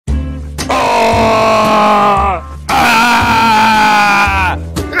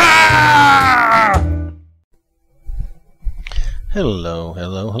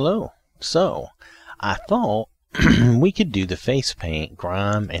So I thought we could do the face paint,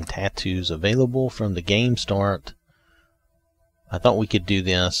 grime, and tattoos available from the game start. I thought we could do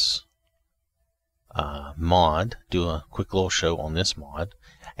this mod, do a quick little show on this mod,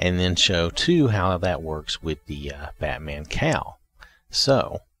 and then show too how that works with the Batman cowl.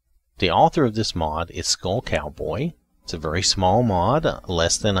 So the author of this mod is Skull Cowboy. It's a very small mod,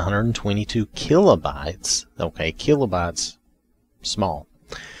 less than 122 kilobytes. Okay, kilobytes, small.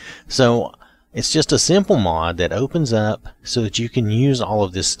 So it's just a simple mod that opens up so that you can use all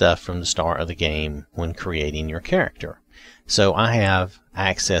of this stuff from the start of the game when creating your character. So I have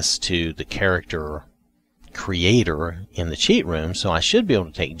access to the character creator in the cheat room, so I should be able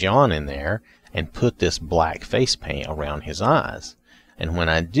to take John in there and put this black face paint around his eyes. And when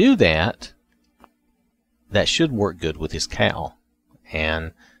I do that, that should work good with his cowl.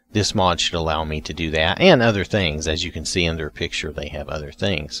 And this mod should allow me to do that and other things. As you can see in their picture, they have other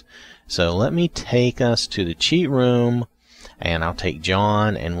things. So let me take us to the cheat room, and I'll take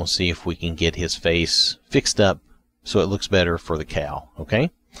John, and we'll see if we can get his face fixed up so it looks better for the cowl.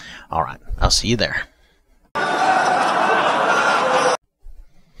 Okay? All right. I'll see you there.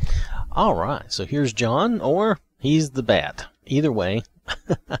 All right. So here's John, or he's the bat. Either way,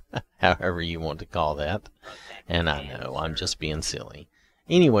 however you want to call that. And I know, I'm just being silly.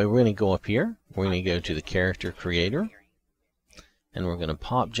 Anyway, we're going to go up here. We're going to go to the character creator. And we're going to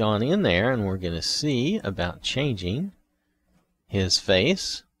pop John in there, and we're going to see about changing his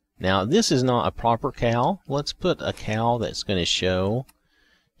face. Now, this is not a proper cowl. Let's put a cowl that's going to show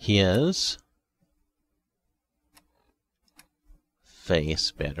his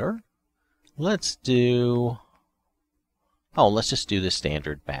face better. Let's do... oh, let's just do the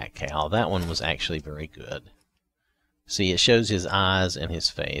standard bat cowl. That one was actually very good. See, it shows his eyes and his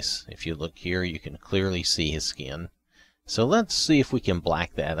face. If you look here, you can clearly see his skin. So let's see if we can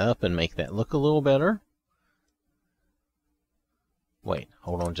black that up and make that look a little better. Wait,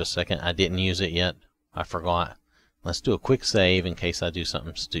 hold on just a second. I didn't use it yet. I forgot. Let's do a quick save in case I do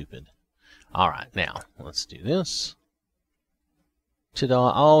something stupid. Alright, now, let's do this.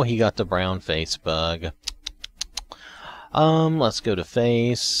 Ta-da! Oh, he got the brown face bug. Let's go to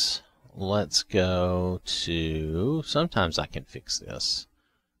face. Let's go to... sometimes I can fix this.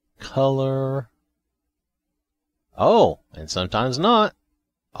 Color. Oh, and sometimes not.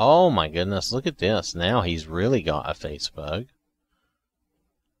 Oh my goodness, look at this. Now he's really got a face bug.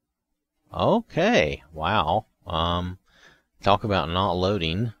 Okay, wow. Talk about not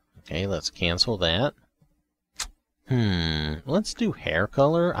loading. Okay, let's cancel that. Let's do hair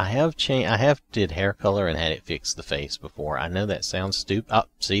color. I have did hair color and had it fix the face before. I know that sounds stupid. Oh,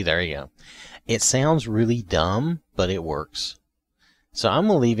 see, there you go. It sounds really dumb, but it works. So I'm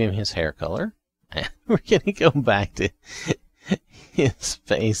going to leave him his hair color. And we're going to go back to his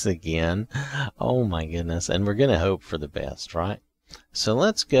face again. Oh my goodness. And we're going to hope for the best, right? So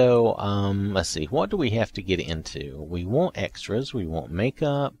let's go, let's see. What do we have to get into? We want extras. We want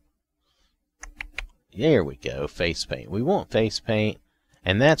makeup. There we go, face paint. We want face paint,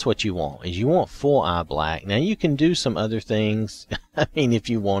 and that's what you want, is you want full eye black. Now you can do some other things, I mean, if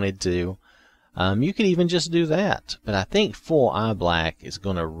you wanted to. You could even just do that, but I think full eye black is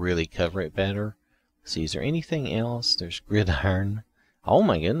going to really cover it better. Let's see, is there anything else? There's gridiron. Oh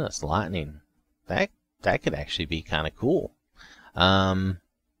my goodness, lightning. That could actually be kind of cool. I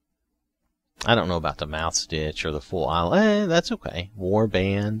don't know about the mouth stitch or the full eye. That's okay.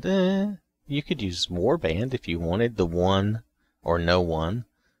 Warband. You could use warband if you wanted, the one or no one.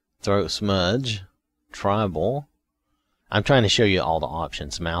 Throat smudge, tribal. I'm trying to show you all the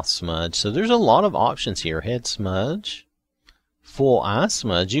options. Mouth smudge. So there's a lot of options here. Head smudge, full eye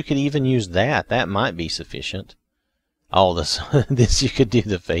smudge. You could even use that. That might be sufficient. Oh, this you could do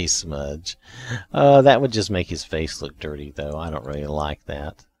the face smudge. That would just make his face look dirty, though. I don't really like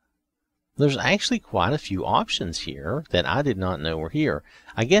that. There's actually quite a few options here that I did not know were here.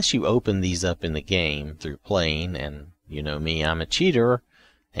 I guess you open these up in the game through playing, and you know me, I'm a cheater,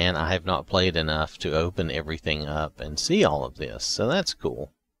 and I have not played enough to open everything up and see all of this, so that's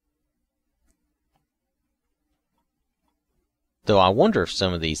cool. Though I wonder if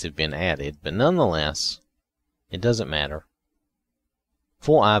some of these have been added, but nonetheless, it doesn't matter.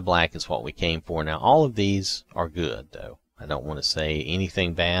 Full eye black is what we came for. Now, all of these are good, though. I don't want to say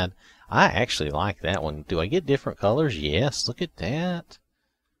anything bad. I actually like that one. Do I get different colors? Yes, look at that.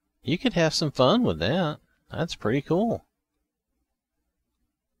 You could have some fun with that. That's pretty cool.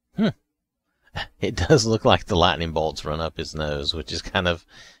 It does look like the lightning bolts run up his nose, which is kind of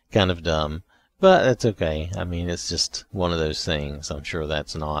dumb. But that's okay. I mean, it's just one of those things. I'm sure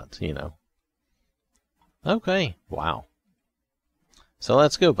that's not, you know. Okay, wow. So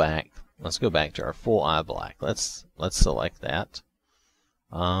let's go back. let's go back to our full eye black. Let's select that.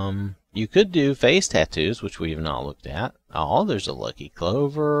 You could do face tattoos, which we have not looked at. Oh, there's a lucky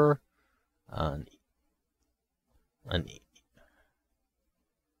clover, an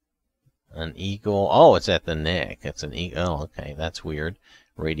eagle. Oh, it's at the neck. It's an eagle. Oh, okay, that's weird.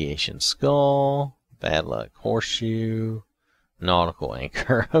 Radiation skull, bad luck horseshoe, nautical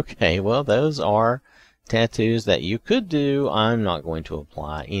anchor. Okay, well, those are tattoos that you could do. I'm not going to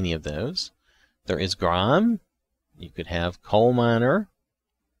apply any of those. There is grime. You could have coal miner.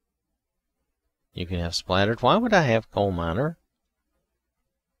 You can have splattered. Why would I have coal miner?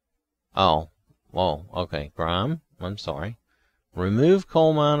 Oh, whoa, okay, grime. I'm sorry. Remove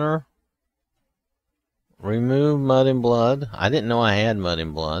coal miner. Remove mud and blood. I didn't know I had mud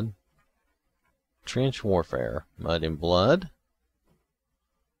and blood. Trench warfare. Mud and blood.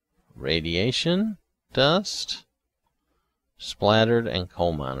 Radiation. Dust. Splattered and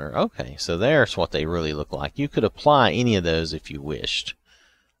coal miner. Okay, so there's what they really look like. You could apply any of those if you wished.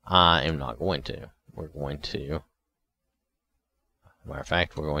 I am not going to. We're going to, matter of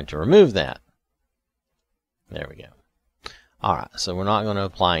fact, we're going to remove that. There we go. Alright, so we're not going to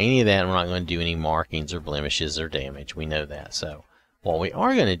apply any of that, and we're not going to do any markings or blemishes or damage. We know that. So what we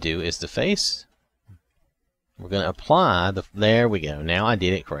are going to do is the face. We're going to apply the, there we go. Now I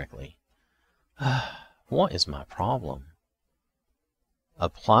did it correctly. What is my problem?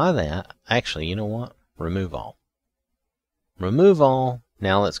 Apply that. Actually, you know what? Remove all. Remove all.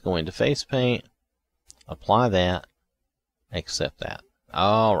 Now let's go into face paint, apply that, accept that.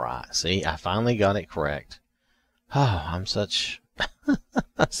 Alright, see, I finally got it correct. Oh, I'm such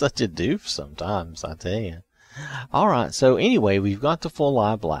such a doof sometimes, I tell you. Alright, so anyway, we've got the full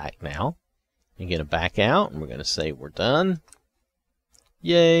eye black now. We're going to back out, and we're going to say we're done.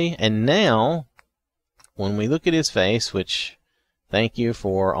 Yay, and now, when we look at his face, which, thank you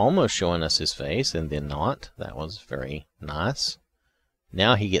for almost showing us his face, and then not. That was very nice.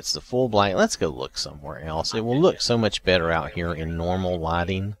 Now he gets the full black. Let's go look somewhere else. It will look so much better out here in normal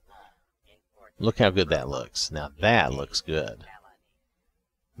lighting. Look how good that looks. Now that looks good.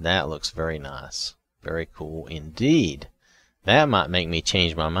 That looks very nice. Very cool indeed. That might make me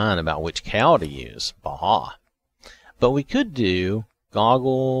change my mind about which cowl to use. Baha. But we could do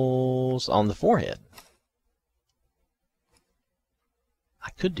goggles on the forehead. I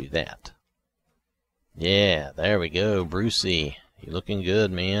could do that. Yeah, there we go, Brucey. You're looking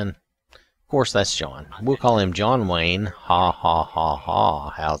good, man. Of course, that's John. We'll call him John Wayne. Ha, ha, ha, ha.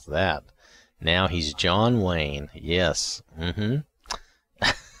 How's that? Now he's John Wayne. Yes.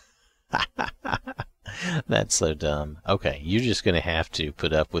 That's so dumb. Okay, you're just going to have to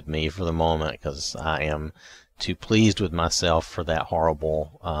put up with me for the moment because I am too pleased with myself for that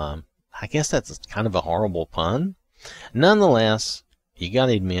horrible, I guess that's kind of a horrible pun. Nonetheless, you got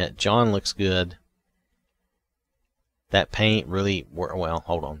to admit, John looks good. That paint really worked well.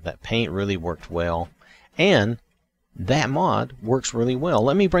 Hold on. That paint really worked well. And that mod works really well.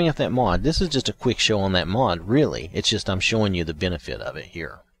 Let me bring up that mod. This is just a quick show on that mod, really. It's just I'm showing you the benefit of it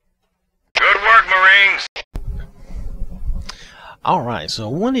here. Good work, Marines! Alright, so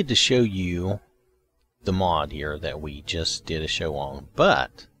I wanted to show you the mod here that we just did a show on.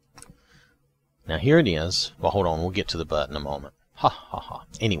 But, now here it is. Well, hold on. We'll get to the button in a moment. Ha ha ha.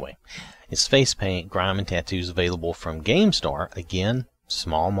 Anyway. It's face paint, grime, and tattoos available from GameStar. Again,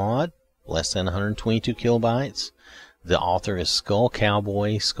 small mod, less than 122 kilobytes. The author is Skull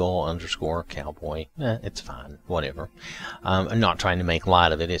Cowboy, Skull_Cowboy. It's fine, whatever. I'm not trying to make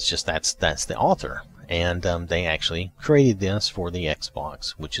light of it. It's just that's the author, and they actually created this for the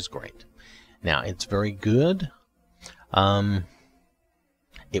Xbox, which is great. Now it's very good.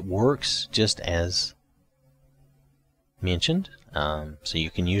 It works just as mentioned. So you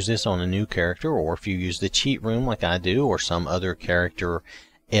can use this on a new character, or if you use the cheat room like I do, or some other character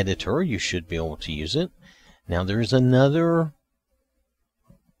editor, you should be able to use it. Now there's another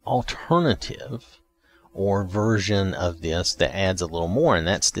alternative or version of this that adds a little more, and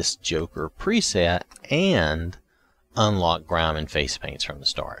that's this Joker preset and unlock grime and face paints from the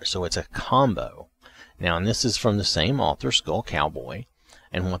start. So it's a combo. Now, and this is from the same author, Skull Cowboy,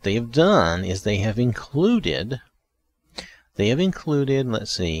 and what they have done is they have included,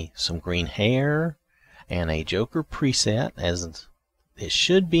 let's see, some green hair and a Joker preset, as it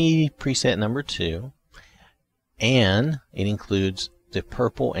should be preset number 2, and it includes the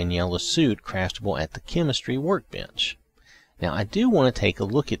purple and yellow suit craftable at the chemistry workbench. Now I do want to take a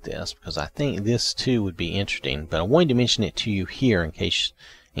look at this because I think this too would be interesting, but I wanted to mention it to you here in case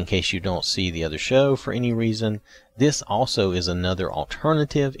you don't see the other show for any reason. This also is another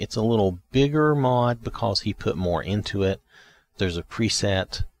alternative. It's a little bigger mod because he put more into it. There's a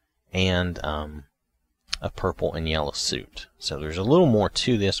preset and a purple and yellow suit. So there's a little more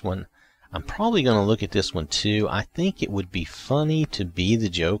to this one. I'm probably going to look at this one too. I think it would be funny to be the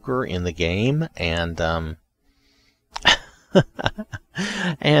Joker in the game and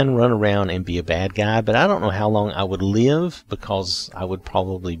and run around and be a bad guy, but I don't know how long I would live because I would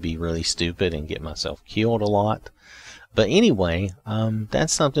probably be really stupid and get myself killed a lot. But anyway,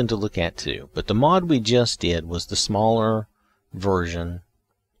 that's something to look at too. But the mod we just did was the smaller version,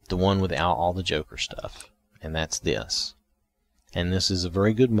 the one without all the Joker stuff, and that's this. And this is a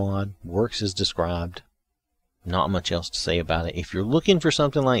very good mod, works as described. Not much else to say about it. If you're looking for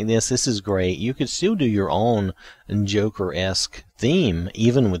something like this is great. You could still do your own Joker-esque theme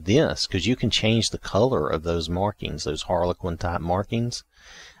even with this, because you can change the color of those markings, those Harlequin type markings,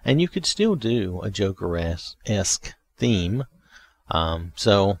 and you could still do a Joker-esque theme.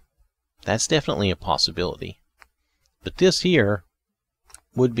 So that's definitely a possibility. But this here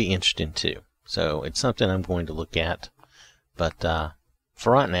would be interesting too. So it's something I'm going to look at. But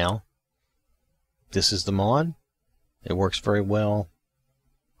for right now, this is the mod. It works very well.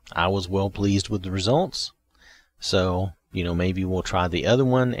 I was well pleased with the results. So, maybe we'll try the other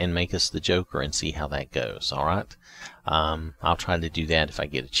one and make us the Joker and see how that goes. All right. I'll try to do that if I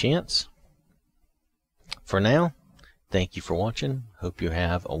get a chance. For now, thank you for watching. Hope you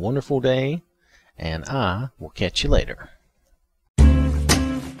have a wonderful day, and I will catch you later.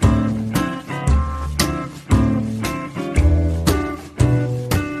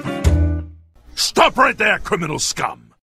 Stop right there, criminal scum!